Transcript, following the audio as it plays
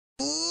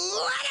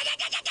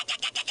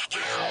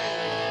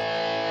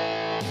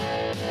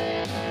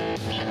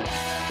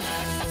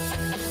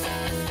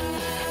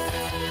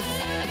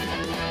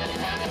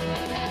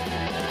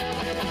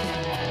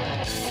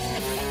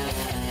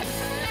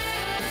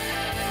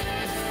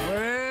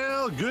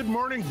Good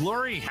morning,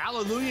 glory,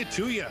 hallelujah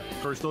to you.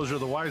 Of course, those are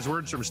the wise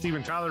words from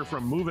Steven Tyler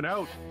from Moving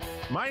Out.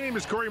 My name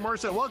is Corey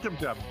Morissette. Welcome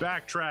to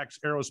Backtracks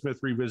Aerosmith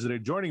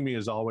Revisited. Joining me,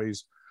 as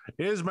always,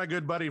 is my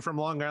good buddy from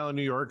Long Island,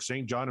 New York,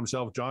 St. John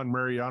himself, John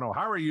Mariano.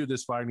 How are you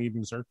this fine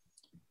evening, sir?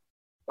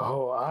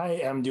 Oh,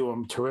 I am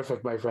doing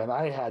terrific, my friend.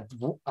 I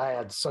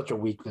had such a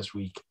week this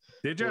week.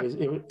 Did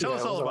you? Tell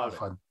us all about it.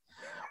 Fun.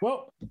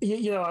 Well,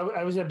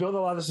 I was going to build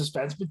a lot of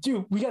suspense, but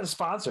dude, we got a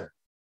sponsor.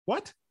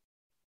 What?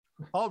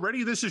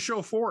 Already? This is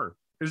show 4.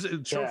 Is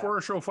it show 4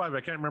 or show 5? I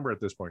can't remember at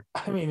this point.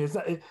 I mean, it's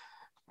not.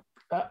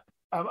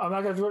 I'm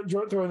not going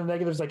to throw in the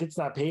negatives like it's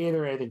not paid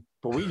or anything,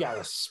 but we got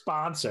a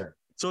sponsor.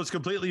 So it's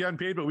completely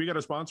unpaid, but we got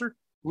a sponsor?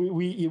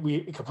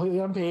 We completely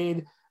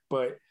unpaid,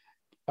 but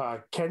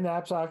Ken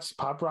Napzok's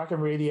Pop Rockin'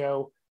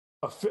 Radio,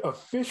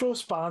 official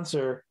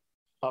sponsor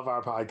of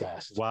our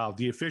podcast. Wow,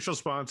 the official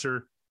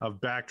sponsor of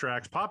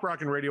Backtracks, Pop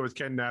Rockin' Radio with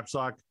Ken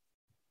Napzok.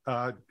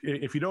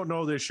 If you don't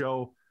know this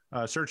show,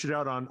 search it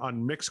out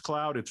on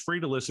Mixcloud. It's free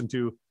to listen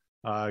to.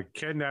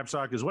 Ken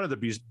Napzok is one of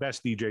the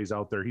best DJs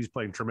out there. He's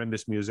playing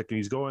tremendous music, and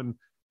he's going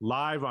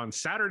live on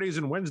Saturdays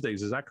and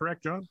Wednesdays. Is that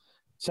correct, John?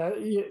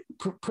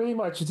 Pretty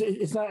much.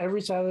 It's not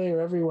every Saturday or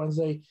every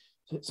Wednesday.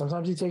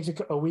 Sometimes he takes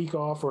a week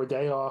off or a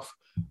day off,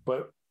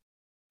 but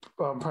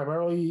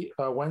primarily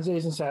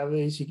Wednesdays and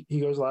Saturdays he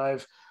goes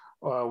live.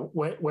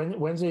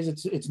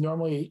 Wednesdays it's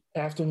normally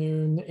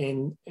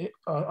afternoon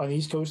on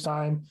East Coast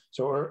time,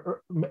 so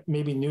or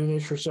maybe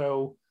noonish or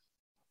so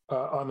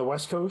on the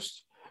West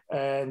Coast.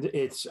 And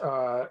it's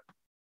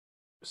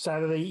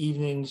Saturday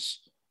evenings.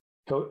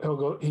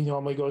 He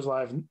normally goes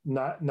live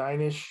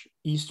 9ish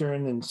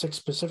Eastern and 6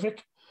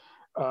 Pacific.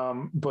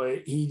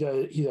 But he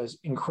does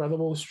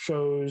incredible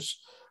shows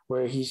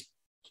where he's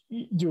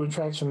doing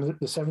tracks from the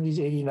 70s,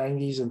 80s,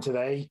 90s, and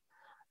today.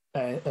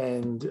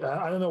 And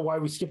I don't know why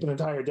we skip an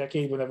entire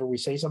decade whenever we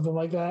say something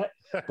like that,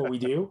 but we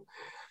do.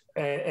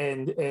 He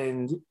has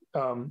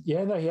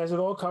it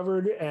all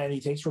covered, and he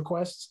takes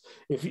requests.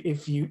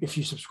 If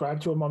you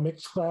subscribe to him on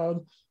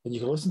Mixcloud, and you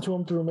can listen to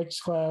him through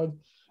Mixcloud.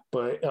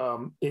 But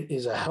it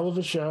is a hell of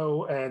a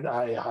show, and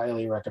I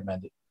highly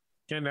recommend it.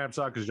 Ken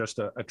Napzok is just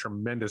a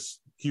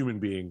tremendous human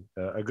being,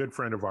 a good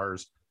friend of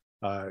ours.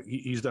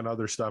 He's done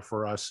other stuff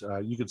for us.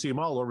 You can see him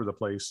all over the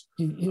place.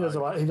 He does a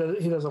lot. He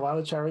does a lot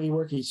of charity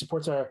work. He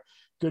supports our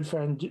good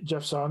friend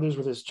Jeff Saunders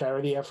with his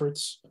charity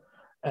efforts.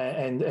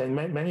 And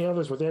many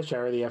others with their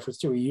charity efforts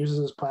too. He uses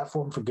his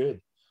platform for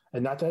good,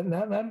 and not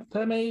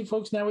that many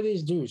folks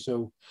nowadays do.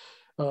 So,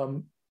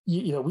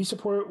 we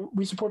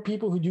support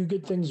people who do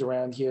good things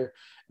around here,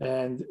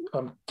 and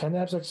Ken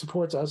Napzok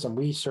supports us, and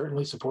we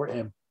certainly support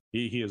him.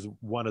 He is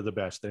one of the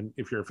best. And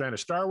if you're a fan of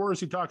Star Wars,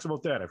 he talks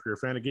about that. If you're a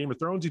fan of Game of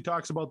Thrones, he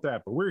talks about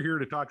that. But we're here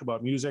to talk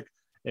about music,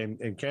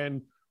 and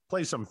Ken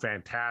plays some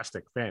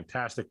fantastic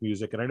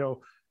music. And I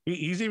know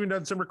he's even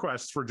done some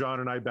requests for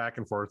John and I back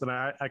and forth, and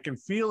I can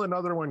feel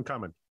another one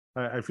coming.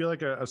 I feel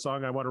like a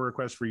song I want to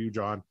request for you,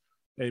 John.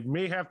 It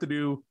may have to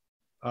do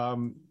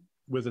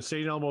with a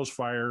St. Elmo's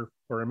Fire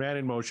or a Man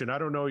in Motion. I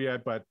don't know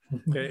yet, but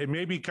it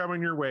may be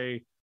coming your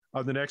way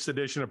on the next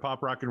edition of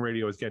Pop Rockin'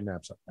 Radio with Ken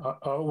Napzok.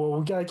 Well,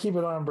 we got to keep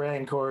it on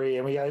brand, Corey,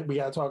 and we got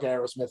to talk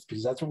Aerosmith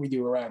because that's what we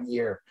do around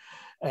here.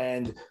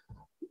 And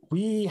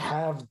we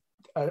have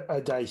a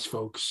dice,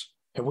 folks,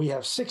 and we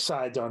have 6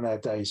 sides on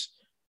that dice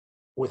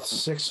with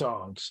 6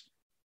 songs.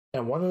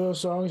 And one of those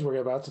songs we're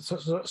about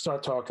to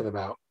start talking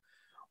about.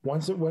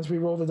 Once we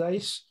roll the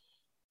dice,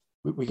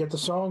 we get the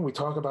song, we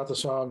talk about the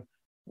song,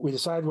 we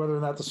decide whether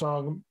or not the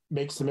song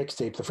makes the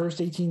mixtape. The first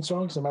 18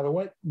 songs, no matter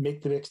what,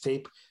 make the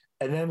mixtape.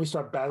 And then we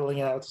start battling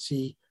it out to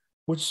see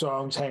which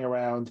songs hang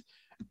around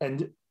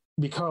and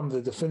become the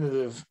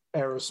definitive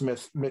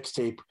Aerosmith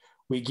mixtape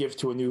we give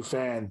to a new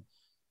fan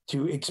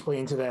to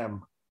explain to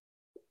them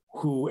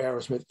who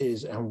Aerosmith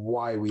is and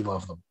why we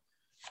love them.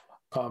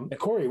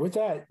 Corey, with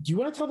that, do you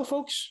want to tell the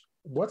folks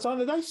what's on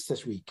the dice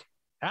this week?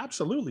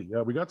 Absolutely.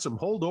 We got some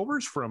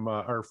holdovers from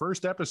our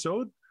first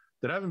episode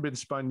that haven't been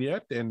spun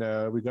yet,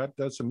 and we got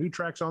some new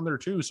tracks on there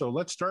too. So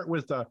let's start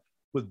with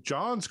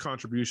John's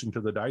contribution to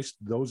the dice.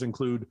 Those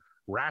include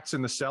Rats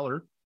in the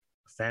Cellar,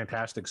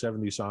 fantastic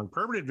 70s song,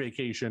 Permanent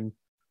Vacation,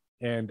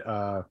 and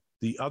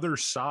The Other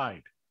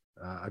Side,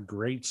 a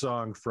great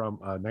song from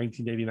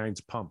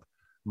 1989's Pump.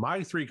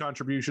 My 3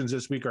 contributions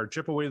this week are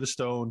Chip Away the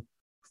Stone,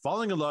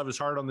 Falling in Love is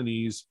Hard on the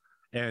Knees,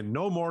 and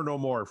No More, No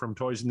More from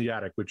Toys in the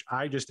Attic, which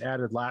I just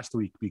added last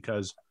week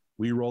because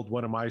we rolled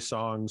one of my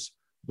songs,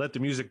 Let the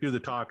Music Do the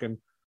Talking,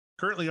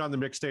 currently on the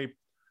mixtape.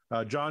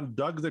 John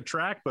dug the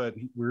track, but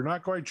we're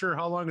not quite sure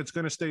how long it's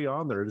going to stay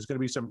on there. There's going to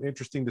be some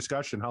interesting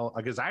discussion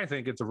because I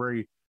think it's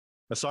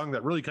a song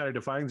that really kind of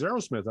defines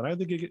Aerosmith, and I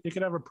think it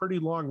could have a pretty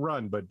long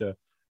run, but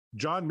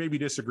John maybe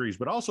disagrees.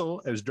 But also,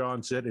 as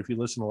John said, if you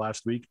listen to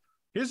last week,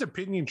 his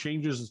opinion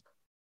changes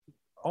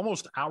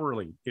almost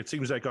hourly, it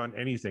seems like, on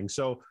anything.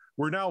 So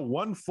we're now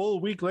one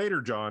full week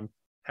later, John.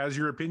 Has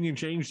your opinion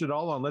changed at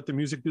all on Let the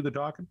Music Do the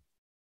Talking?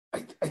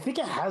 I think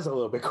it has a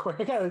little bit.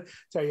 I gotta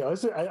tell you, I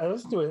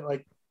listened to it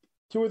like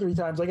 2 or 3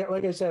 times.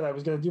 Like I said, I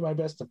was gonna do my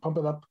best to pump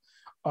it up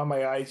on my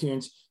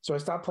iTunes. So I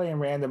stopped playing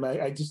random.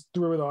 I just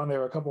threw it on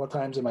there a couple of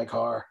times in my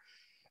car.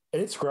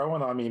 It's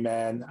growing on me,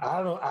 man.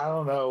 I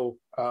don't know.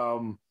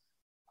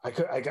 I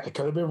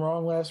could have been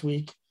wrong last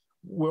week.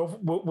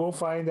 We'll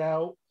find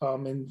out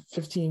in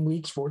 15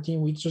 weeks,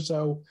 14 weeks or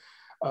so,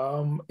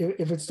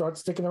 if it starts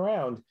sticking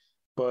around.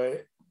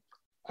 But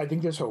I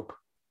think there's hope.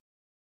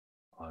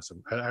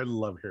 Awesome. I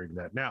love hearing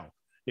that. Now,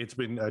 it's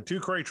been 2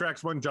 Corey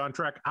tracks, 1 John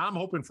track. I'm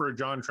hoping for a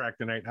John track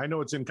tonight. I know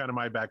it's in kind of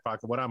my back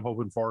pocket, what I'm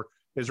hoping for.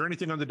 Is there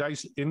anything on the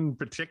dice in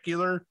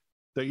particular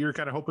that you're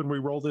kind of hoping we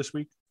roll this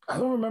week? I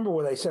don't remember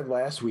what I said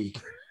last week.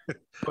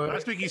 But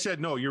last week you said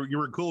no, you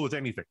were cool with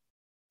anything.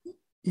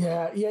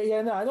 Yeah.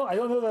 No, I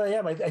don't know that I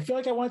am. I feel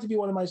like I want it to be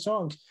one of my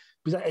songs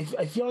because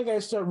I feel like I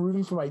start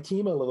rooting for my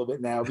team a little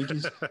bit now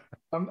because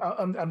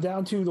I'm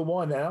down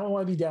 2-1 and I don't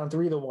want to be down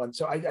 3-1.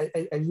 So I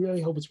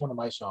really hope it's one of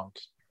my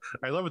songs.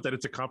 I love it that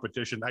it's a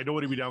competition. I don't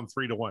want to be down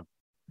 3-1.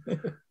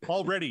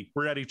 Already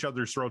we're at each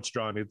other's throats,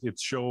 John.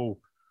 It's show.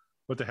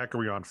 What the heck are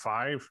we on?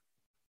 5?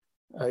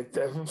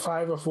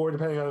 5 or 4,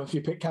 depending on if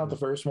you count the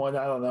first one.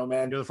 I don't know,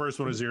 man. Yeah, the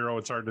first one is 0.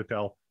 It's hard to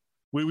tell.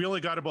 We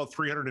only got about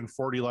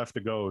 340 left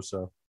to go.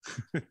 So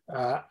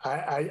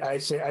I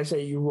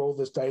say you roll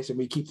this dice and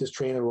we keep this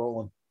train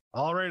rolling.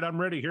 All right, I'm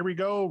ready. Here we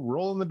go.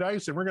 Rolling the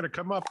dice, and we're going to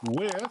come up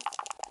with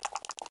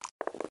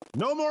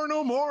No More,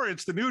 No More.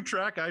 It's the new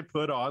track I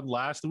put on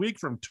last week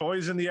from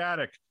Toys in the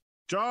Attic.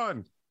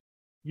 John,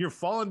 you're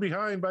falling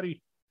behind,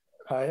 buddy.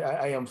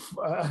 I am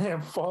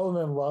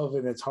falling in love,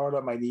 and it's hard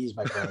on my knees,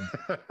 my friend.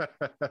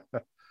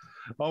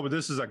 Oh, but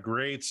this is a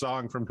great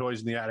song from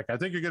Toys in the Attic. I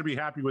think you're going to be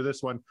happy with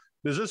this one.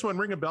 Does this one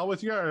ring a bell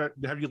with you? Or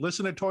have you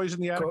listened to Toys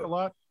in the Attic a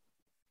lot?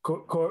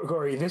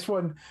 Corey, this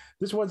one's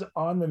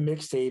on the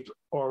mixtape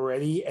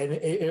already, and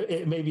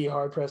it may be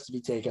hard pressed to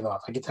be taken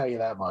off. I can tell you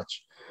that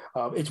much.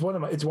 It's one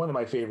of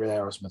my favorite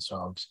Aerosmith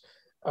songs.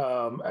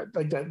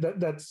 Like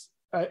that's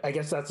I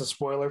guess that's a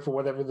spoiler for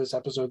whatever this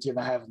episode's going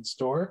to have in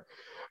store.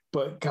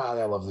 But God,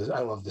 I love this.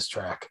 I love this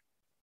track.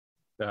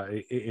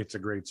 It's a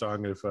great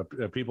song. If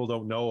people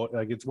don't know,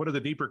 like, it's one of the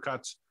deeper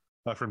cuts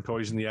from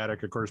Toys in the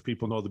Attic. Of course,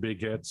 people know the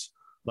big hits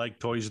like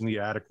Toys in the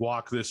Attic,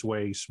 Walk This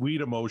Way,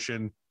 Sweet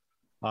Emotion.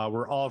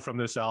 We're all from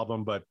this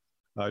album, but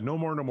No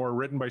More, No More,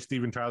 written by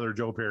Steven Tyler,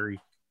 Joe Perry,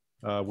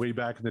 way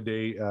back in the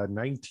day,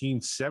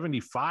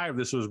 1975.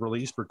 This was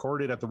released,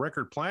 recorded at the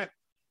record plant.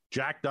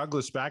 Jack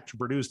Douglas back to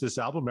produce this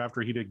album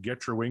after he did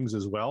Get Your Wings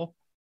as well.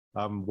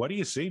 What do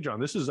you see, John?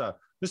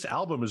 This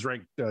album is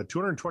ranked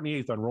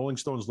 228th on Rolling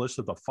Stone's list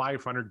of the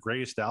 500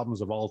 greatest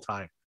albums of all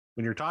time.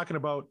 When you're talking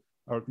about,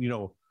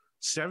 70s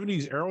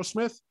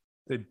Aerosmith,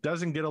 it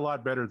doesn't get a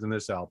lot better than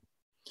this album.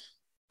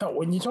 No,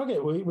 when you talk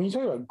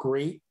about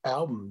great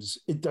albums,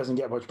 it doesn't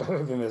get much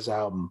better than this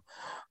album.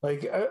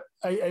 Like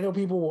I know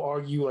people will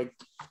argue like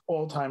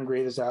all-time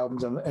greatest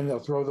albums, and they'll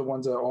throw the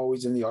ones that are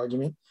always in the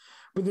argument,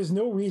 but there's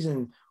no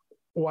reason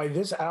why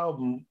this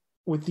album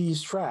with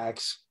these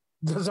tracks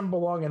doesn't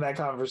belong in that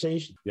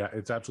conversation. Yeah,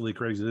 it's absolutely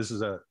crazy. This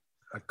is a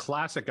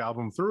classic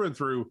album through and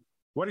through.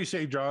 What do you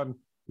say, John?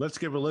 Let's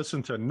give a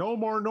listen to No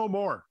More, No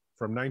More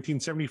from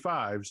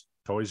 1975's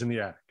Toys in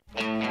the Attic.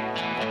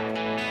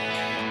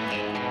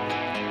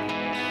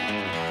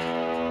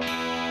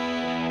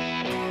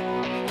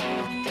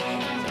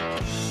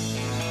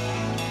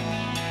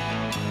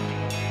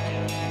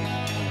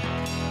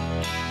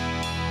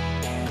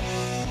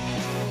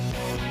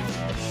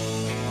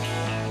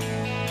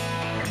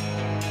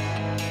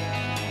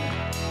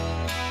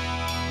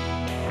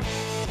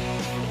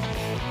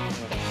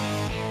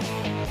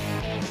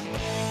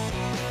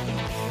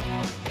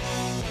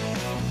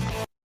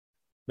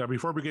 Now,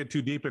 before we get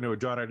too deep into it,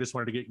 John, I just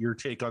wanted to get your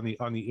take on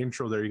the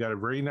intro there. You got a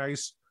very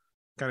nice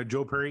kind of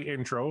Joe Perry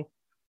intro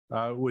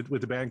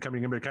with the band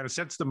coming in, but it kind of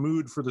sets the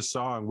mood for the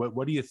song.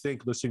 What do you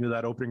think listening to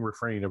that opening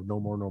refrain of No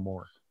More, No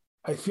More?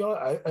 I feel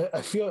like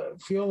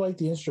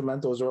the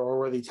instrumentals are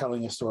already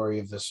telling a story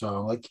of the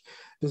song. Like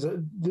there's a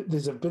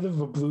bit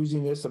of a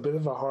bluesiness, a bit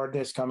of a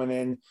hardness coming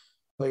in.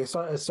 Like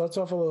it starts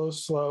off a little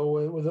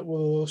slow with a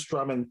little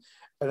strumming,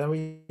 and then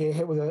we get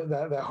hit with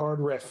that hard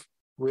riff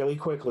really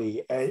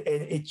quickly, and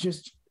it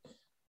just,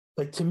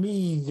 like, to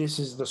me, this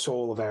is the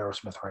soul of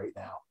Aerosmith right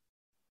now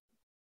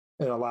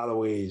in a lot of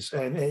ways.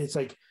 And it's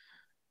like,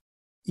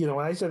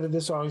 when I said that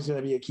this song is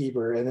going to be a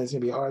keeper and it's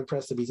going to be hard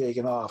pressed to be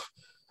taken off,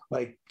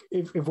 like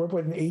if we're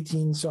putting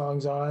 18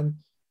 songs on,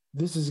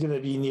 this is going to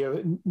be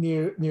near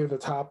the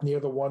top, near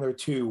the 1 or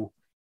 2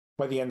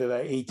 by the end of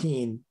that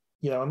 18,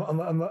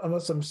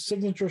 unless some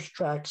signature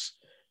tracks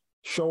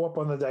show up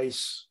on the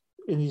dice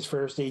in these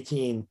first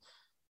 18,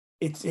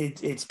 it's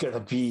going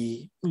to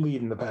be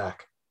leading the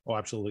pack. Oh,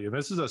 absolutely. And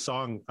this is a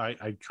song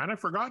I kind of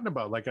forgotten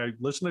about. Like, I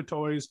listened to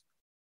Toys,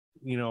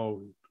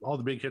 all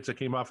the big hits that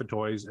came off of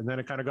Toys, and then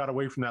it kind of got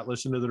away from that,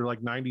 listened to their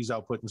like 90s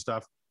output and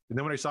stuff. And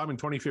then when I saw them in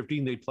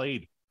 2015, they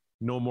played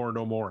No More,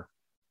 No More.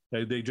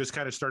 They just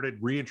kind of started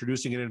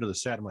reintroducing it into the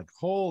set. I'm like,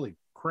 holy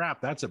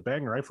crap, that's a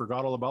banger. I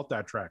forgot all about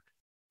that track.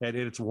 And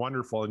it's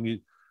wonderful. And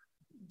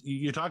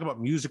you talk about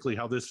musically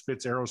how this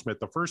fits Aerosmith.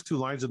 The first two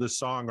lines of this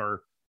song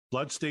are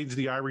blood stains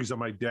the ivories on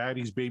my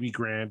daddy's baby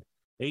grand.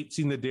 Ain't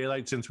seen the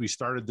daylight since we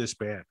started this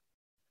band.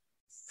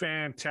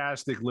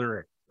 Fantastic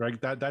lyric,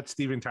 right? That's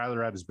Steven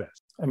Tyler at his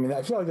best. I mean,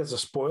 I feel like that's a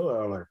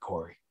spoiler alert,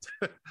 Corey.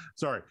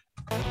 Sorry.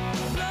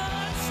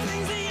 Blood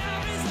stains the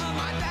ivories on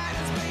my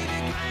daddy's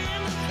baby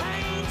grand. I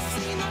ain't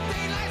seen the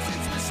daylight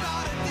since we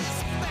started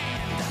this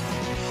band.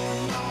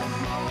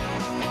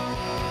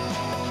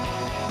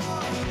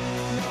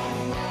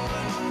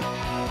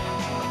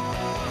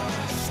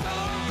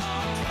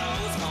 Store-bought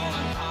clothes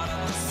falling apart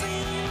at the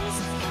seams.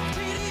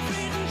 3D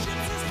printing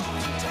gypsies,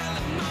 fortune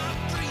telling my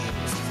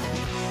dreams.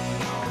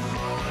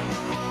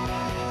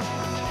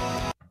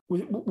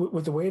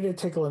 With the way they're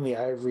tickling the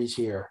ivories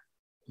here,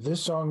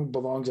 this song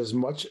belongs as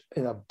much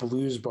in a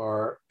blues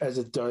bar as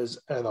it does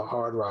at a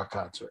hard rock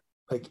concert.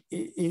 Like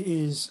it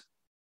is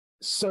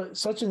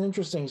such an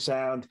interesting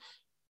sound,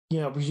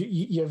 because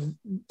you have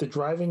the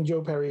driving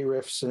Joe Perry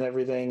riffs and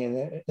everything,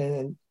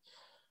 and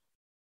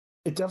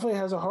it definitely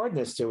has a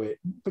hardness to it.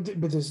 But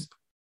there's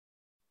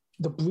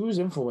the blues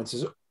influence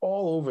is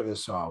all over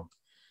this song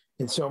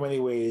in so many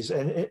ways,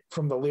 and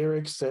from the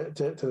lyrics to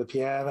the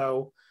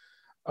piano.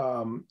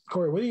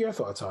 Corey, what are your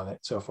thoughts on it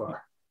so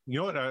far? You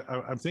know what?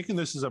 I'm thinking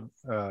this is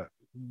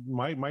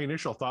my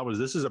initial thought was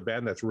this is a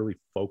band that's really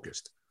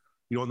focused.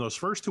 In those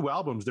first two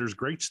albums, there's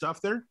great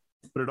stuff there,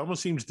 but it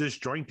almost seems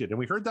disjointed. And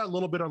we heard that a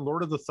little bit on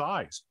Lord of the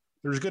Thighs.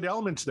 There's good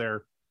elements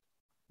there.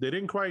 They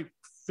didn't quite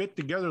fit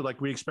together like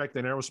we expect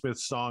an Aerosmith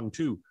song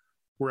too.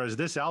 Whereas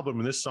this album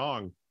and this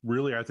song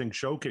really, I think,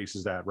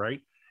 showcases that, right?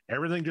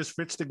 Everything just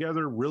fits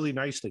together really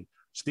nicely.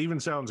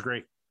 Steven sounds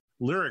great.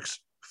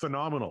 Lyrics,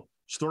 phenomenal.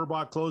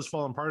 Store-bought clothes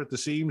falling apart at the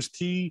seams.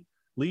 Tea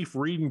leaf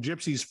reading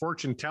gypsies,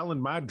 fortune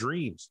telling my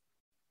dreams.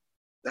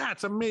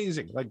 That's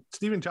amazing. Like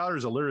Steven Tyler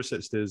as a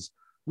lyricist is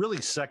really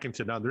second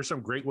to none. There's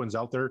some great ones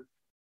out there.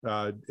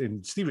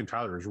 And Steven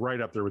Tyler is right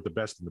up there with the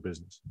best in the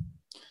business.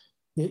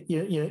 We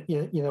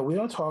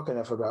don't talk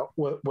enough about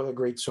what a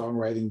great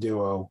songwriting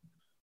duo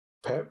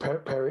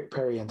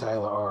Perry and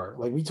Tyler are.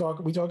 Like we talk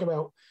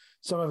about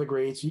some of the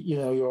greats.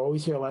 You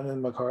always hear Lennon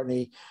and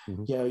McCartney.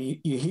 Mm-hmm.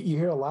 You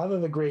hear a lot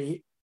of the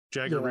great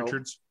Jagger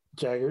Richards.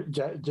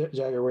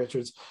 Jagger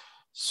Richards.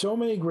 So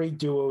many great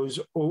duos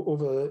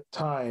over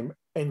time,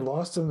 and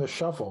lost in the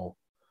shuffle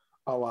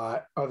a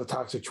lot are the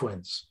Toxic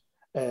Twins.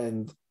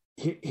 And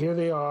here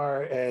they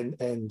are.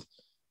 And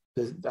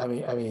can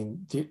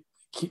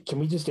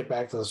we just get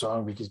back to the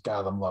song? Because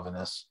God, I'm loving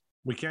this.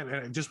 We can.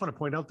 And I just want to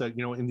point out that,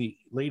 in the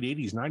late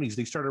 80s, 90s,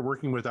 they started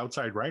working with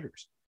outside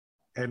writers.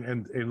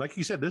 And like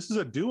you said, this is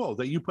a duo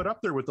that you put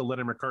up there with the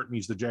Lennon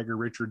McCartneys, the Jagger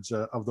Richards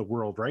of the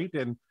world, right?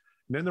 And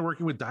then they're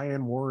working with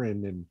Diane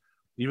Warren and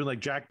even like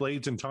Jack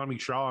Blades and Tommy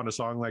Shaw on a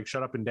song like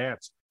Shut Up and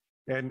Dance.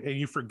 And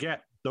you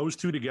forget those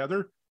two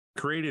together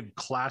created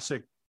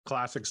classic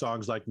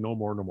songs like No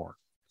More, No More.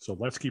 So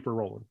let's keep her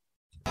rolling.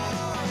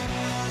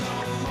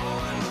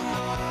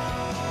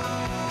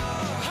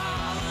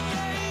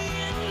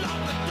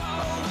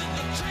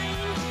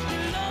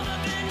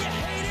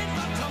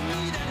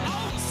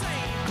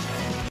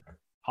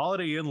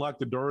 Holiday Inn, lock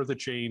the door with a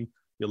chain.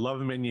 You love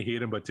them and you hate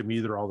them, but to me,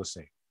 they're all the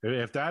same.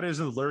 If that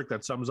isn't a lyric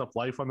that sums up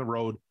life on the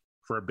road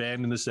for a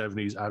band in the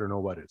 70s, I don't know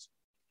what is.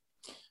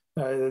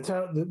 They're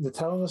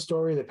telling the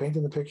story, they're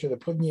painting the picture, they're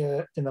putting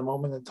you in the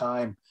moment in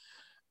time.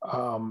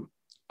 God.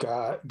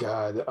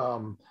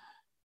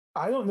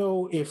 I don't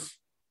know if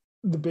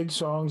the big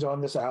songs on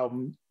this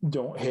album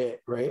don't hit,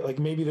 right? Like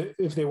maybe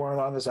if they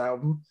weren't on this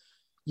album,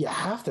 you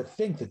have to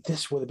think that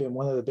this would have been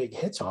one of the big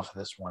hits off of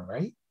this one,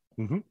 right?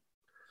 Mm-hmm.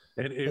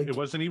 And it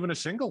wasn't even a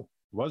single.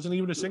 It wasn't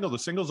even a single. The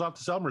singles off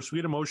this album are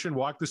Sweet Emotion,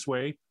 Walk This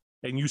Way,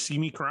 and You See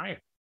Me Crying.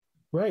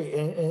 Right.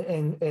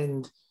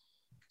 And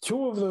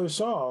two of those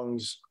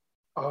songs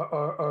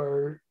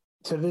are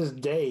to this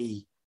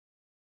day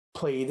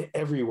played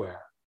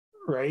everywhere,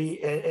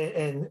 right?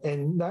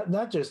 And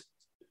not just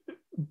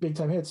big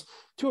time hits.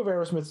 Two of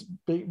Aerosmith's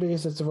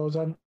biggest hits of all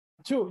time.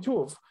 Two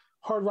of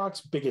hard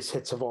rock's biggest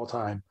hits of all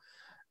time,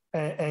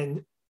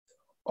 and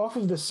off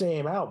of the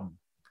same album.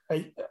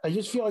 I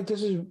just feel like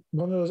this is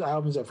one of those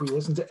albums that if we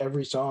listen to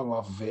every song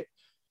off of it,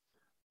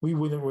 we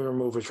wouldn't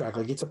remove a track.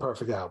 Like it's a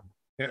perfect album.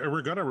 Yeah,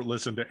 we're gonna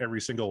listen to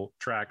every single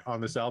track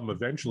on this album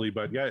eventually,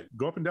 but yeah,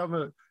 go up and down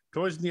the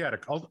Toys in the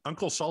Attic,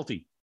 Uncle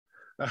Salty,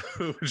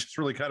 which is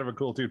really kind of a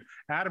cool tune.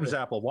 Adam's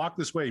Apple, Walk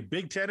This Way,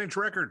 big 10-inch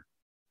record.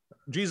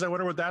 Geez, I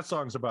wonder what that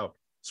song's about.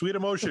 Sweet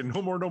Emotion,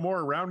 No More, No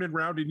More, Round and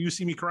Round, and You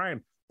See Me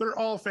Crying. They're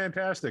all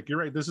fantastic. You're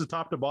right. This is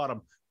top to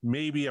bottom,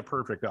 maybe a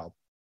perfect album.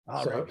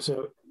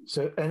 So this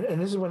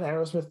is when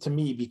Aerosmith to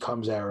me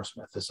becomes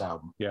Aerosmith, this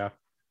album. Yeah.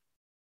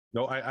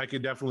 No, I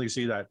could definitely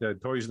see that.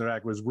 Toys in the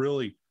Attic was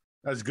really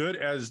as good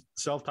as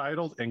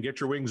self-titled and Get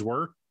Your Wings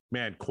were.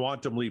 Man,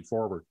 quantum leap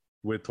forward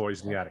with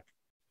Toys in the Attic.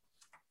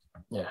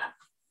 Yeah.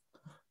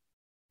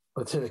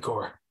 Let's hit the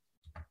core.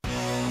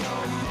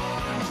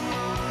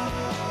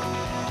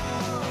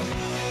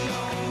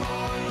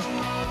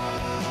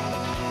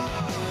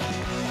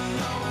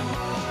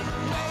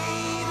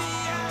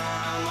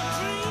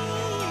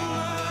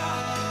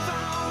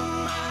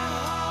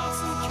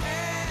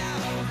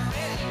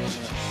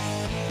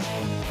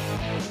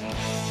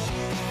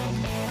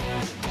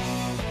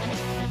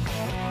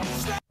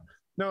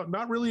 No,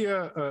 not really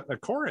a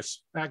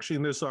chorus actually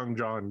in this song,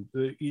 John.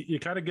 You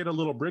kind of get a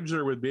little bridge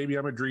there with "Baby,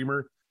 I'm a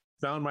Dreamer,"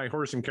 "Found My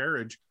Horse and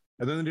Carriage,"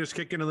 and then they just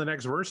kick into the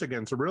next verse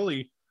again. So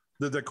really,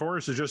 the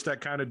chorus is just that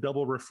kind of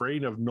double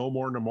refrain of "No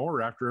more, no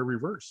more" after every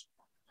verse.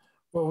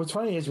 Well, what's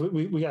funny is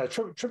we got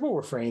a triple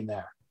refrain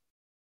there.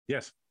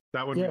 Yes,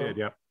 that one Yeah. we did.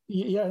 Yeah.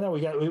 Yeah, no,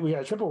 we got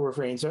a triple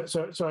refrain. So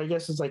I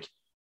guess it's like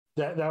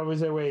that was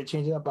their way of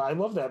changing it up. But I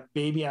love that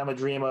 "Baby, I'm a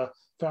Dreamer,"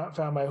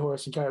 found my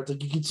horse and carriage.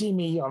 Like you can see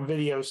me on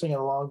video singing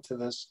along to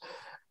this,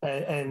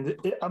 and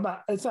I'm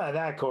not. It's not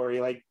that,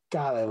 Corey. Like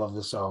God, I love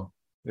this song.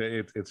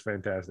 It's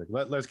fantastic.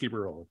 Let's keep it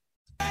rolling.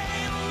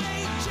 Jailmate,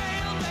 jailmate,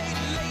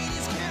 ladies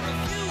can't refuse.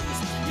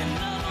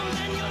 You love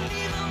 'em, then you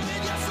leave 'em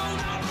with your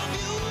sold-out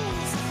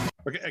reviews.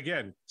 Okay,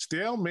 again,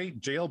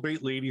 stalemate,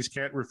 jailbait ladies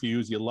can't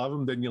refuse. You love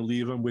them, then you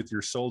leave them with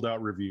your sold out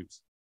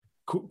reviews.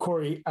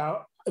 Corey,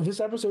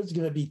 this episode is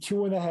going to be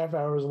 2.5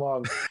 hours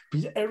long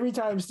because every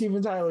time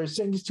Steven Tyler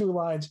sings 2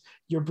 lines,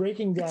 you're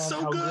breaking down It's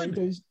so how good.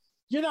 great those.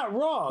 You're not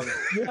wrong.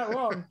 You're not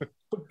wrong.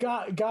 But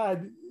God,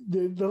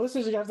 the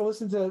listeners are going to have to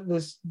listen to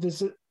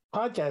this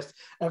podcast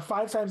at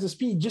 5 times the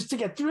speed just to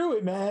get through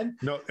it, man.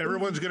 No,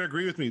 everyone's going to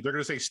agree with me. They're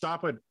going to say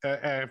stop it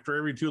after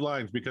every 2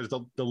 lines because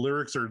the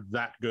lyrics are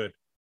that good.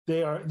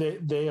 They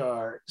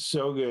are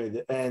so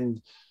good,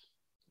 and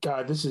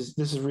God, this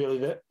is really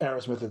the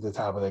Aerosmith at the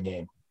top of the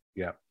game.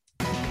 Yeah.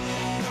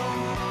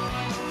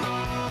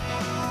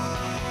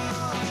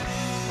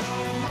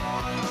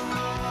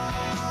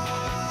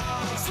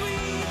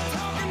 Sweet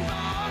talking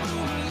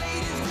ballroom,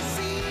 ladies to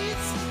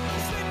seats.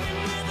 Slipping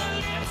with the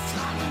lips,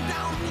 sliding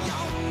down to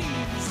your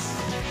knees.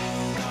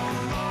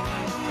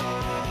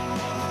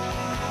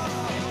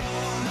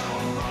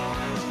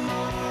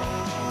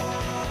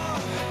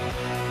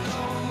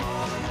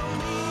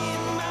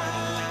 In my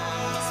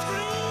life, a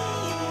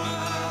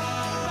screamer,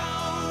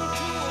 bound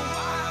to a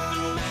wife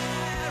and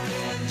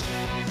marriage.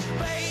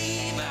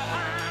 Baby,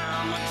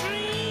 I'm a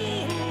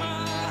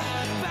dreamer,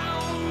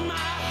 found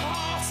my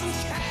horse and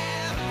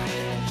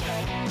carriage.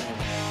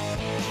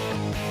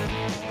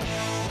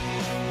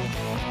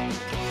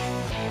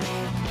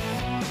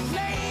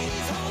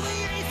 Ladies, hold the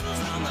aces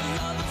on the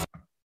lovers.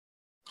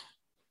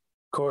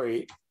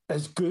 Corey,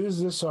 as good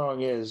as this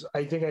song is,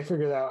 I think I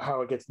figured out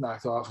how it gets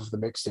knocked off of the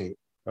mixtape.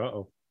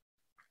 Uh-oh.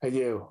 I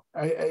do.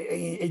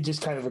 It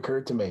just kind of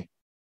occurred to me.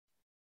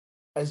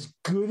 As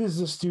good as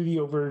the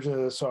studio version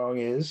of the song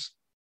is,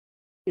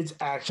 it's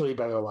actually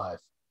better live.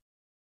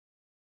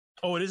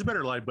 Oh, it is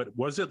better live, but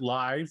was it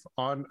live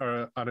on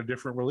a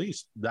different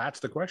release? That's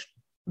the question.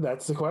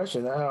 That's the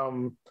question.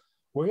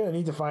 We're gonna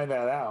need to find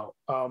that out.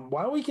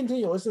 Why don't we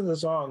continue listening to the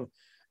song,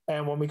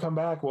 and when we come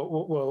back,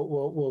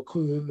 we'll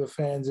clue the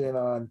fans in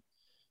on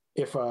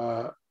if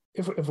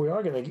we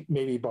are gonna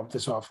maybe bump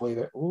this off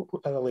later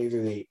at a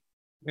later date.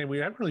 And we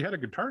haven't really had a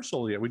guitar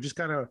solo yet. We just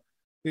kind of,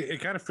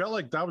 it kind of felt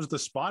like that was the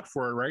spot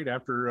for it, right?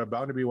 After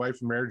Bound to Be Wife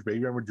and Marriage,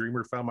 Baby, I'm a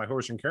Dreamer, Found My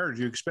Horse and Carriage.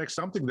 You expect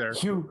something there.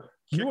 You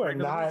are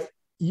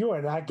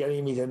not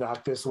getting me to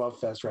knock this love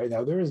fest right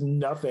now. There is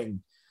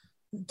nothing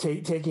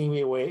taking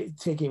me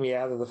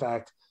out of the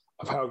fact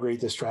of how great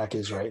this track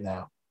is right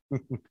now.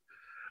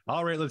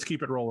 All right, let's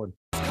keep it rolling.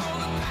 Call it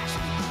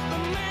passion, the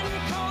men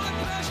call it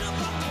pleasure,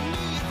 but to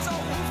me it's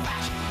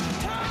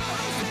old-fashioned.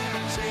 Times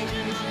never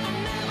changing, nothing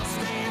never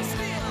stands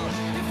still.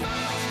 If I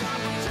don't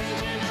stop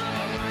changing,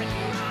 I'm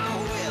writing my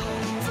will.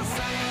 So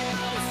same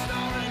old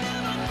story,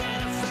 never get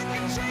a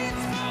second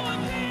chance for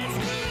a dance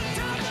to the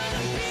top of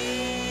the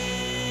hill.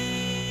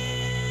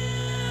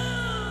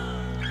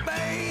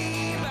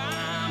 Babe,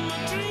 I'm a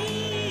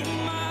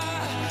dreamer,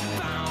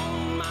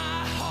 found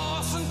my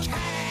horse and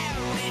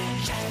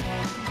carriage.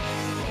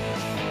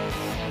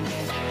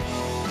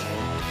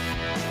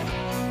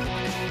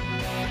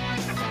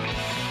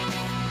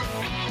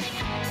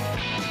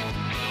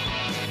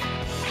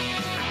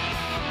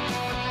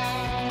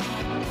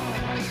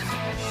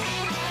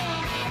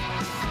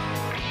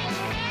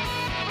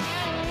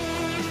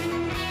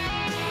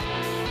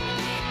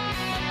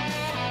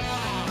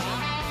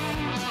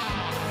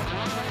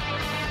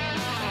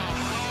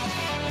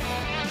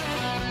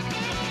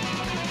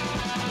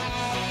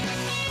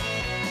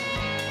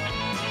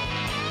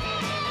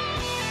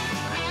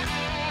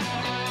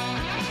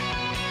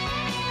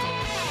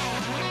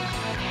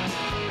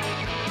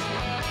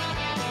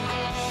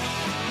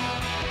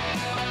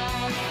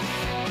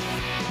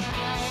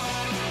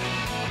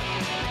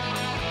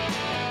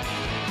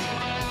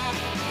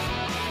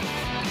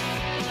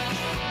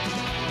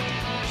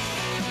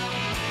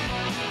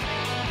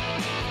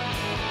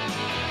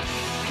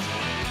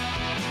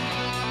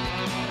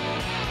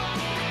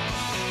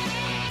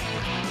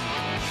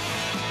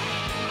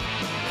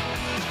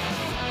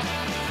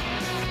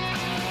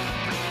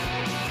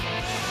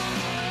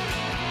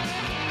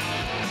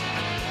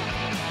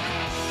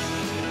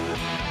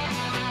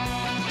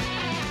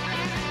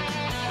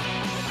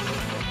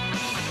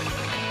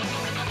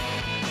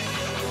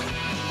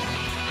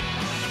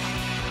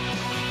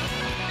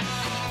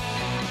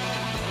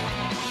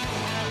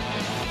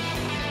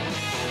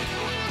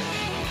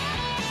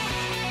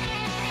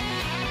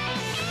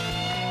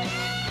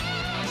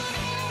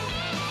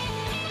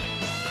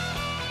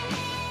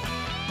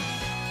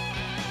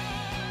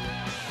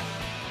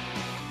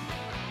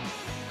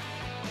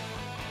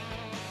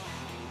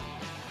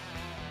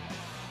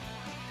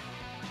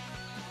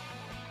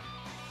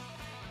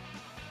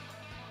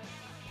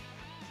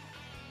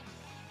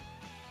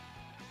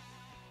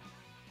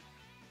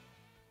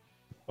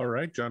 All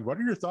right, John, what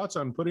are your thoughts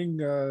on putting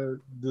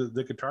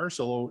the guitar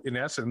solo in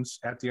essence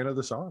at the end of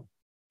the song?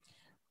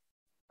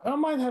 I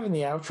don't mind having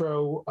the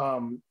outro.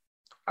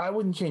 I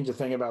wouldn't change a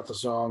thing about the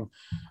song.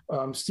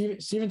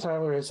 Steven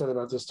Tyler has said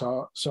about this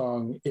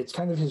song, it's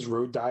kind of his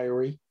road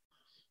diary,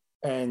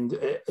 and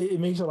it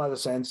makes a lot of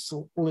sense.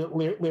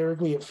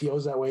 Lyrically, it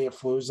feels that way. It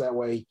flows that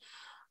way.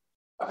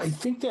 I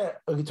think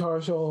that a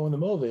guitar solo in the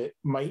middle of it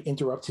might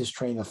interrupt his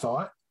train of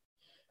thought,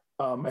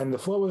 and the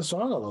flow of the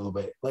song a little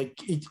bit. Like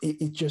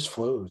it just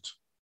flows.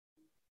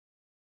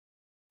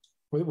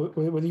 What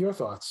are your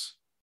thoughts?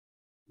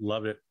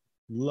 Love it.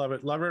 Love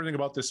it. Love everything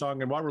about this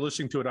song. And while we're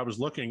listening to it, I was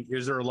looking,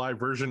 is there a live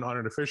version on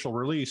an official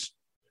release?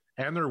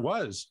 And there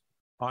was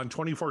on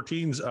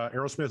 2014's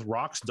Aerosmith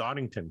Rocks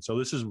Donington. So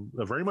this is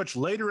very much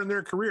later in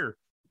their career,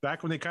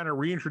 back when they kind of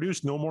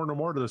reintroduced No More, No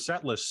More to the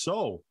set list.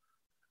 So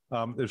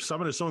if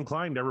someone is so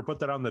inclined to ever put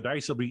that on the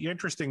dice, it'll be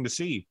interesting to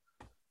see.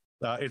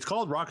 It's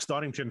called Rocks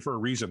Donington for a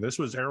reason. This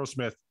was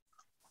Aerosmith,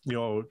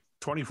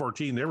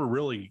 2014. They were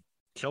really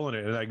killing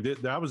it. And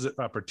that was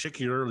a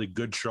particularly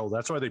good show.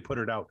 That's why they put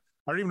it out.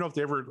 I don't even know if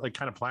they ever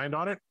kind of planned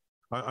on it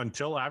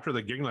until after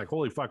the gig, like,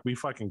 holy fuck, we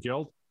fucking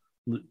killed.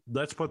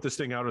 Let's put this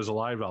thing out as a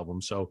live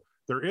album. So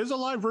there is a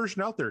live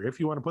version out there if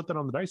you want to put that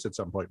on the dice at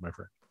some point, my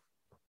friend.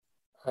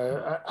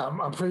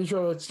 I'm pretty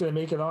sure it's going to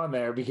make it on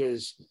there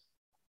because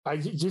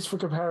just for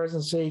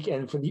comparison's sake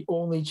and for the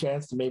only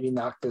chance to maybe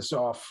knock this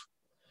off,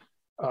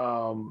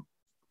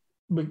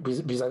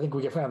 because I think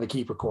we can find the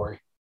keeper, Corey.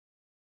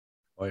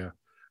 Oh, yeah.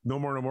 No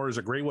More, No More is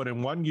a great one.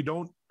 And one you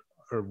don't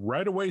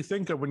right away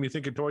think of when you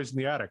think of Toys in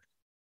the Attic.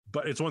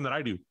 But it's one that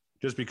I do,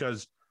 just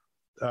because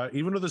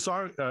even though the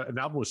song, an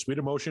album with Sweet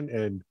Emotion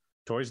and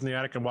Toys in the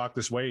Attic and Walk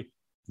This Way,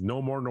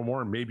 No More, No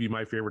More may be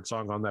my favorite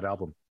song on that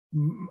album.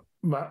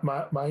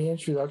 My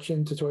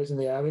introduction to Toys in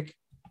the Attic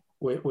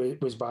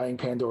was buying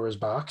Pandora's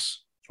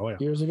Box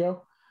years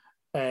ago.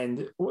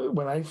 And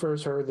when I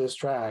first heard this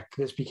track,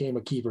 this became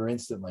a keeper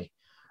instantly.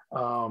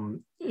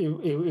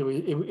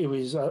 It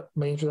was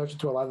my introduction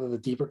to a lot of the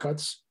deeper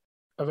cuts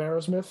of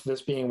Aerosmith,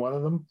 this being one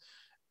of them.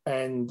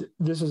 And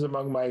this is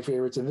among my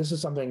favorites. And this is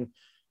something,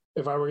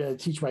 if I were going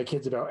to teach my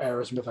kids about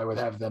Aerosmith, I would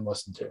have them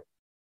listen to.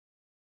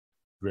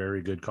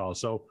 Very good call.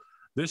 So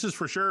this is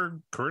for sure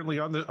currently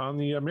on the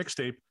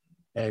mixtape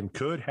and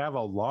could have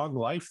a long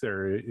life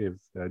there if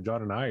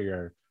John and I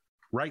are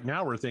right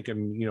now. We're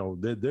thinking,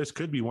 this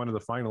could be one of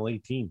the final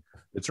 18.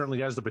 It certainly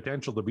has the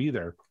potential to be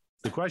there.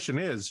 The question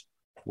is,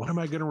 what am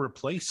I going to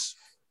replace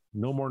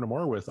No More, No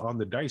More with on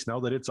the dice now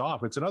that it's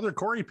off? It's another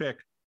Corey pick.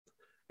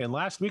 And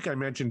last week I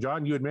mentioned,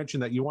 John, you had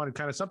mentioned that you wanted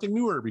kind of something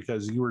newer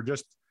because you were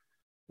just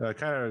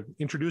kind of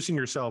introducing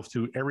yourself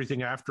to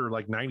everything after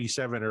like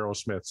 97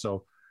 Aerosmith.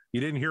 So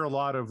you didn't hear a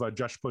lot of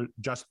Just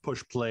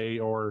Push Play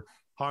or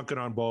Honkin'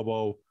 on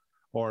Bobo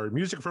or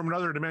Music from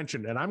Another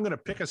Dimension. And I'm going to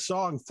pick a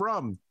song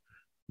from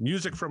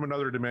Music from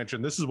Another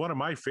Dimension. This is one of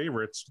my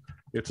favorites.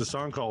 It's a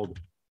song called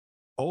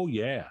Oh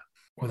Yeah.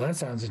 Well, that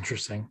sounds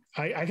interesting.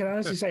 I can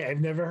honestly say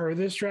I've never heard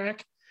this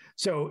track.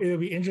 So it'll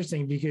be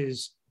interesting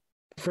because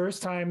the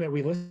first time that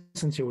we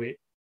listen to it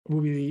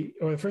will be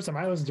the first time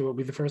I listen to it will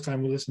be the first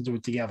time we listen to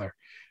it together.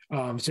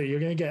 So you're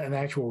going to get an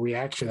actual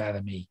reaction out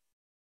of me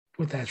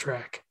with that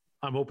track.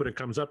 I'm hoping it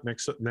comes up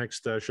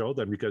next show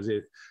then, because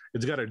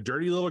it's got a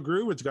dirty little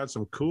groove. It's got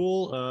some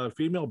cool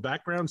female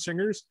background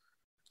singers.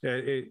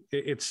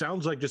 It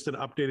sounds like just an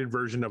updated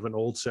version of an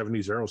old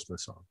 70s Aerosmith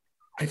song.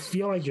 I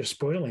feel like you're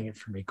spoiling it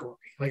for me, Corey.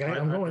 Like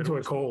I'm going to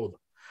it cold.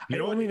 I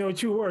only know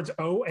two words,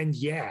 oh and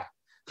yeah.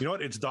 You know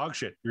what? It's dog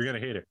shit. You're going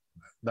to hate it.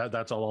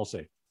 That's all I'll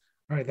say.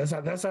 All right.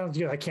 That sounds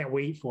good. I can't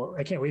wait for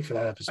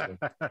that episode.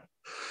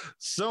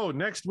 So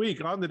next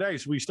week on the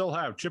dice, we still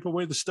have Chip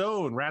Away the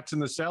Stone, Rats in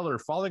the Cellar,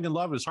 Falling in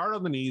Love is Hard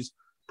on the Knees,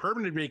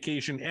 Permanent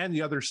Vacation, and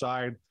The Other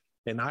Side.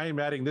 And I am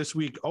adding this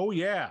week, Oh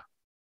Yeah,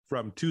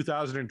 from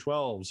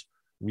 2012's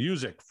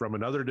Music from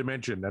Another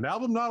Dimension. An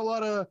album not a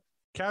lot of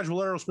casual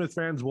Aerosmith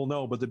fans will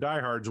know, but the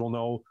diehards will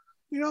know,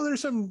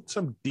 there's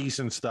some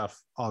decent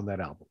stuff on that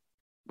album.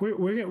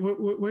 We're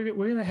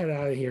gonna head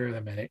out of here in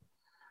a minute,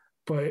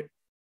 but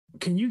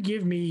can you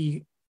give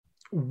me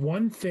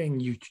one thing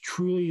you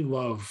truly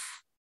love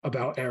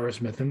about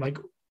Aerosmith and like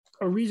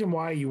a reason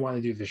why you want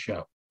to do the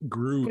show?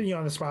 Groove. Putting you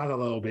on the spot a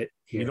little bit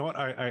here. You know what?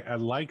 I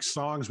like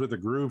songs with a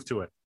groove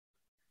to it,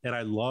 and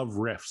I love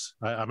riffs.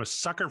 I'm a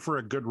sucker for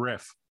a good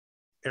riff.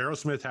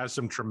 Aerosmith has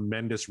some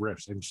tremendous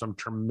riffs and some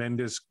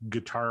tremendous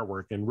guitar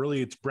work. And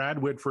really, it's Brad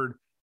Whitford,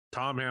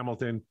 Tom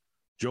Hamilton,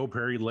 Joe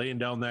Perry laying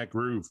down that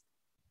groove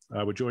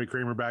with Joey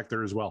Kramer back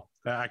there as well.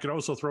 I could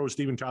also throw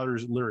Steven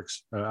Tyler's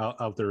lyrics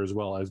out there as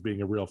well as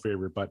being a real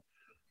favorite. But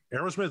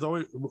Aerosmith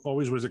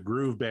always was a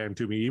groove band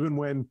to me, even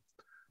when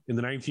in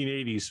the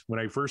 1980s,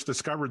 when I first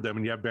discovered them,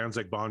 and you have bands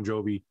like Bon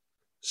Jovi,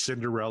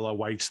 Cinderella,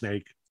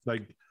 Whitesnake,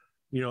 like,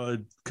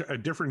 a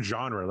different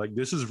genre. Like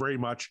this is very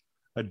much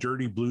a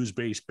dirty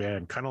blues-based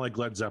band, kind of like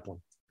Led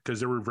Zeppelin, because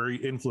they were very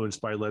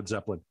influenced by Led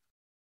Zeppelin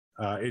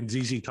and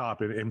ZZ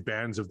Top and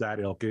bands of that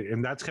ilk.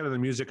 And that's kind of the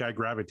music I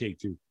gravitate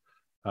to.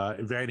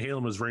 Van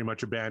Halen was very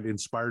much a band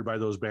inspired by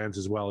those bands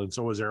as well, and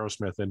so was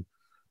Aerosmith. And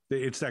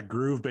It's that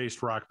groove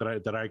based rock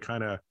that I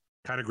kind of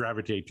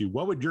gravitate to.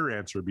 What would your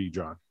answer be,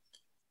 John?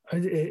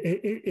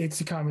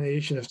 It's a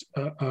combination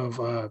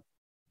of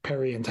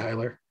Perry and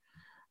Tyler,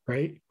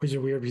 right? Which is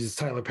weird because it's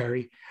Tyler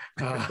Perry,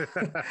 but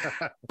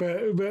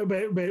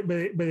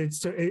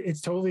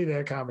it's totally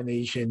that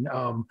combination.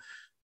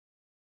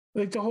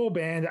 Like the whole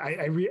band,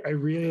 I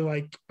really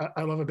like.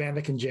 I love a band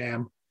that can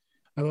jam.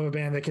 I love a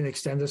band that can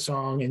extend a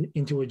song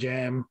into a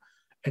jam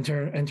and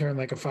turn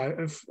like a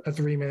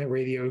 3-minute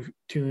radio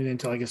tune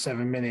into like a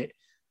 7-minute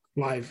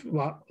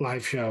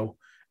live show.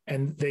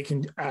 And they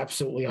can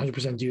absolutely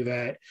 100% do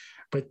that.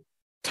 But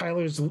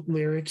Tyler's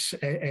lyrics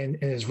and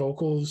his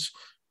vocals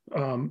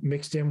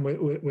mixed in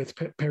with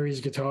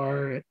Perry's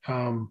guitar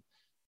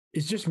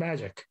is just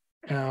magic.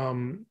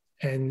 And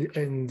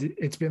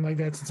it's been like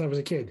that since I was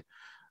a kid.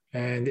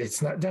 And it's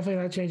definitely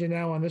not changing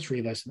now on this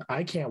re-listen.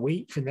 I can't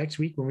wait for next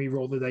week when we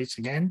roll the dice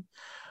again.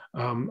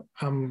 I'm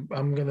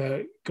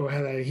gonna go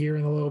ahead out of here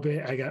in a little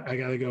bit. I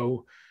gotta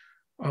go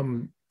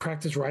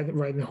practice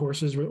riding the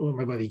horses with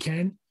my buddy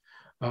Ken.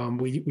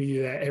 We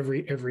do that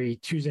every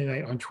Tuesday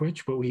night on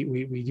Twitch, but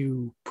we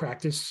do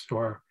practice,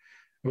 or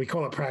we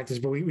call it practice,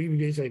 but we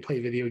basically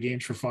play video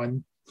games for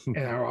fun in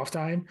our off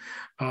time.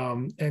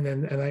 And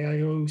I gotta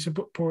go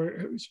support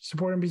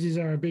him because he's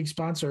our big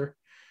sponsor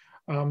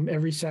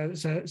every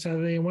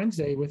Saturday and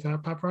Wednesday with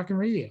Pop Rockin'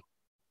 Radio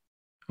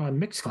on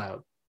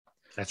Mixcloud.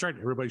 That's right.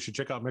 Everybody should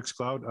check out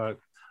Mixcloud.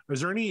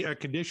 Is there any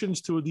conditions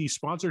to the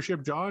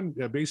sponsorship, John?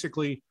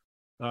 Basically,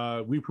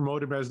 we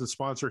promote him as the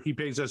sponsor. He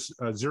pays us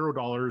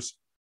 $0.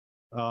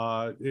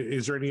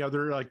 Is there any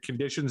other like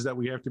conditions that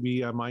we have to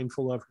be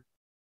mindful of?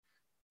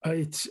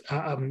 I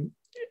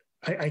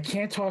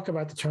can't talk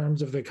about the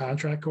terms of the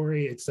contract,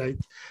 Corey. It's like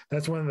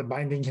that's one of the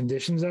binding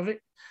conditions of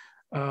it.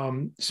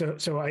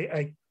 So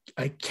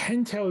I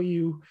can tell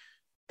you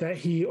that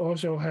he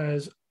also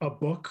has a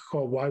book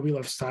called Why We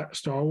Love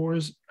Star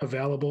Wars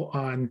available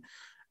on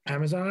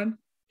Amazon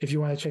if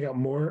you want to check out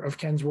more of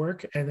Ken's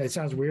work. And it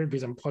sounds weird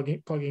because I'm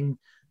plugging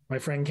my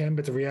friend Ken,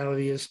 but the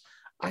reality is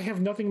I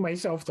have nothing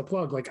myself to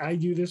plug. Like I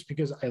do this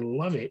because I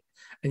love it.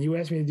 And you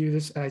asked me to do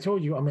this, and I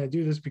told you I'm going to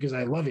do this because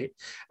I love it.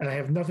 And I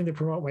have nothing to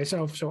promote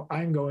myself. So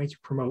I'm going to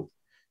promote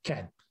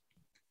Ken.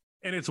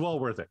 And it's well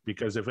worth it,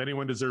 because if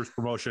anyone deserves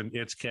promotion,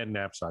 it's Ken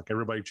Napzok.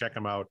 Everybody check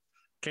him out.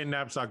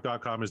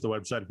 KenNapzok.com is the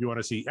website if you want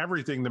to see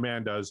everything the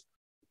man does.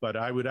 But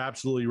I would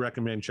absolutely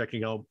recommend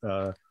checking out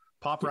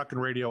Pop Rockin'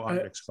 Radio on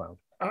Mixcloud.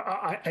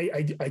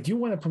 I do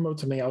want to promote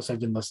something else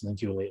I've been listening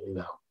to lately,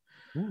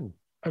 though. Ooh.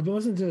 I've been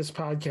listening to this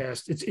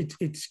podcast.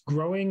 It's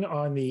growing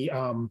on the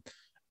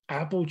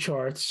Apple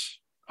charts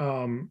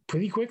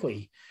pretty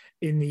quickly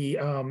in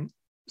the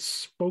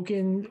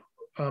spoken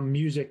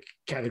music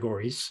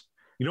categories.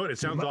 You know what? It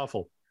sounds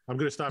awful. I'm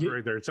going to stop you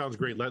right there. It sounds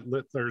great.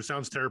 It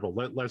sounds terrible.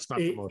 Let's not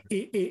promote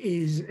it.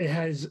 It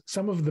has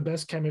some of the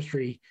best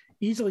chemistry,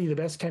 easily the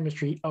best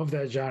chemistry of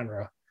that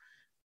genre.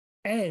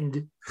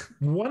 And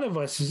one of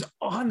us is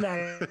on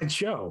that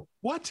show.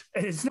 What?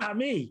 And it's not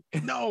me.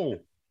 No.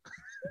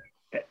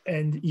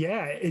 And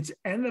yeah, it's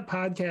and the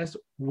podcast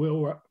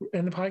will rock.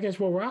 And the podcast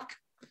will rock.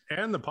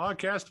 And the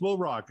podcast will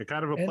rock. A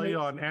kind of a play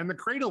on "And the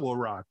Cradle Will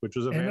Rock," which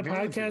was a and the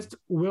podcast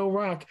will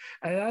rock.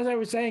 And as I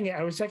was saying it,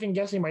 I was second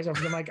guessing myself.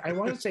 And I'm like, I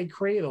want to say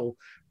Cradle,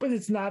 but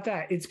it's not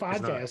that. It's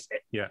podcast.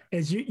 Yeah.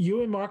 It's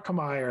you and Mark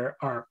Kameyer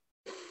are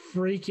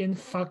freaking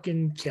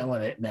fucking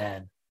killing it,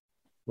 man.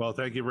 Well,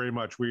 thank you very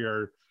much.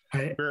 We're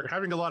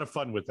having a lot of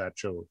fun with that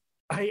show.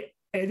 I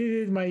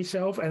edited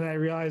myself, and I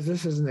realized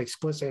this is an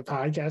explicit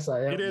podcast.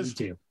 I don't need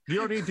to. You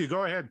don't need to.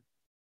 Go ahead.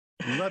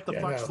 Let the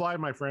fucks fly,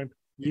 my friend.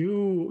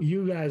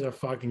 You guys are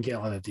fucking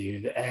killing it,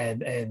 dude.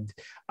 And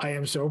I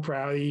am so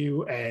proud of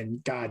you.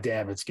 And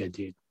goddamn, it's good,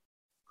 dude.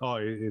 Oh,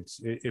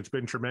 it's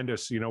been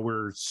tremendous. You know,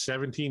 we're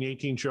 17,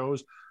 18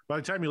 shows. By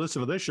the time you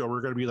listen to this show,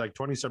 we're going to be like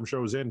 20 some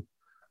shows into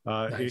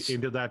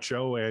that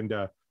show, and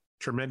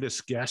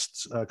tremendous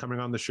guests coming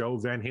on the show.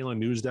 Van Halen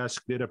News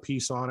Desk did a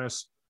piece on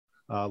us.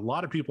 A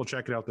lot of people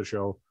checking out the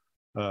show.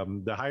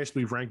 The highest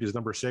we've ranked is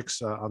number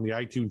 6 on the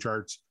iTunes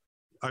charts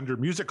under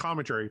music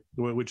commentary,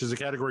 which is a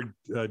category,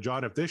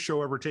 John, if this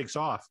show ever takes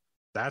off,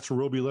 that's where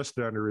we'll be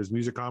listed under, is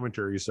music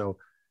commentary. So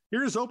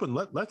here's open.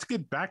 Let's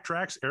get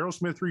Backtracks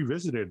Aerosmith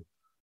Revisited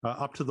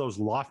up to those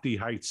lofty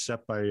heights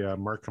set by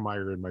Mark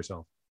Kameyer and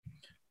myself.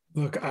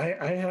 Look,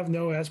 I have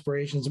no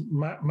aspirations.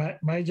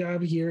 My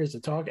job here is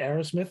to talk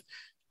Aerosmith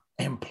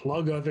and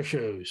plug other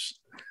shows.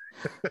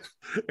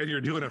 And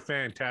you're doing a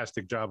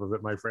fantastic job of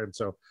it, my friend.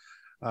 So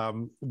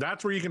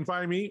that's where you can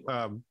find me.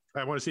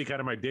 I want to see kind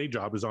of my day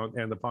job is on,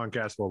 and the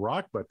podcast will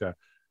rock, but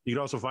you can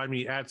also find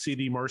me at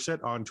CD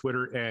Marset on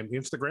Twitter and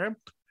Instagram.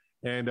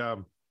 And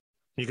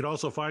you can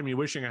also find me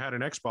wishing I had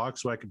an Xbox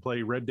so I could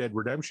play Red Dead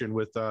Redemption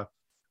with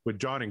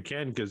John and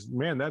Ken, because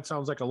man, that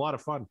sounds like a lot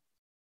of fun.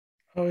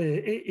 Oh,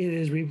 it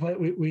is.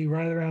 We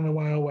ride around the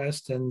Wild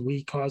West and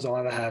we cause a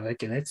lot of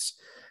havoc, and it's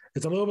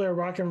a little bit of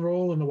rock and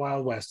roll in the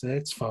Wild West, and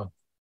it's fun.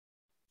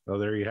 So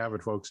there you have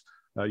it, folks.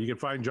 You can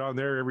find John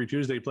there every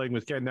Tuesday playing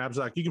with Ken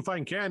Napzok. You can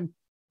find Ken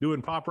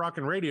doing Pop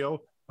Rockin'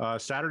 Radio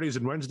Saturdays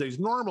and Wednesdays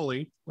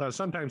normally.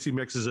 Sometimes he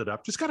mixes it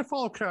up. Just got to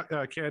follow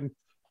Ken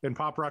and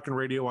Pop Rockin'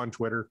 Radio on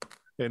Twitter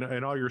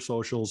and all your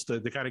socials to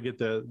kind of get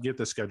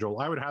the schedule.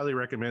 I would highly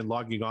recommend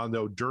logging on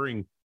though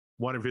during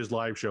one of his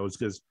live shows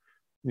because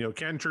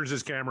Ken turns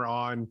his camera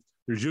on.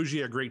 There's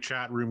usually a great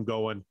chat room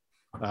going,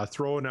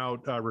 throwing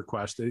out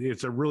requests.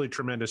 It's a really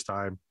tremendous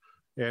time.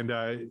 And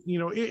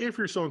if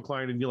you're so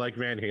inclined and you like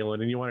Van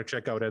Halen and you want to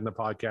check out End the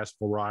Podcast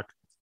for Rock,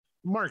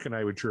 Mark and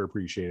I would sure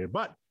appreciate it.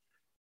 But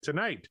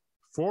tonight,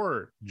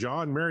 for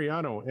John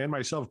Mariano and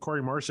myself,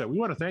 Corey Morissette, we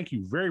want to thank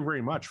you very,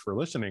 very much for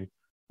listening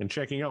and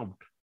checking out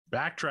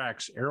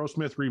Backtracks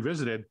Aerosmith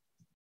Revisited.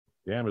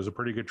 Damn, it was a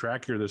pretty good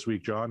track here this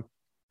week, John.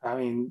 I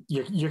mean,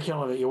 you're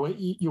killing it.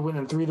 You're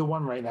winning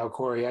 3-1 right now,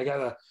 Corey. I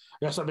gotta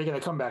start making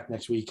a comeback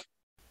next week.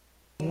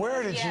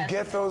 Where did you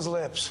get those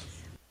lips?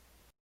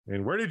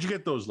 And where did you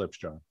get those lips,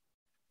 John?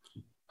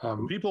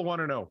 People want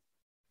to know.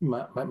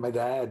 My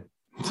dad.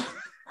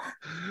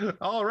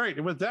 All right.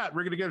 And with that,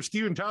 we're going to give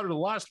Stephen Towder the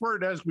last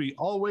word, as we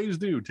always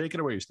do. Take it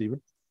away,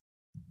 Stephen.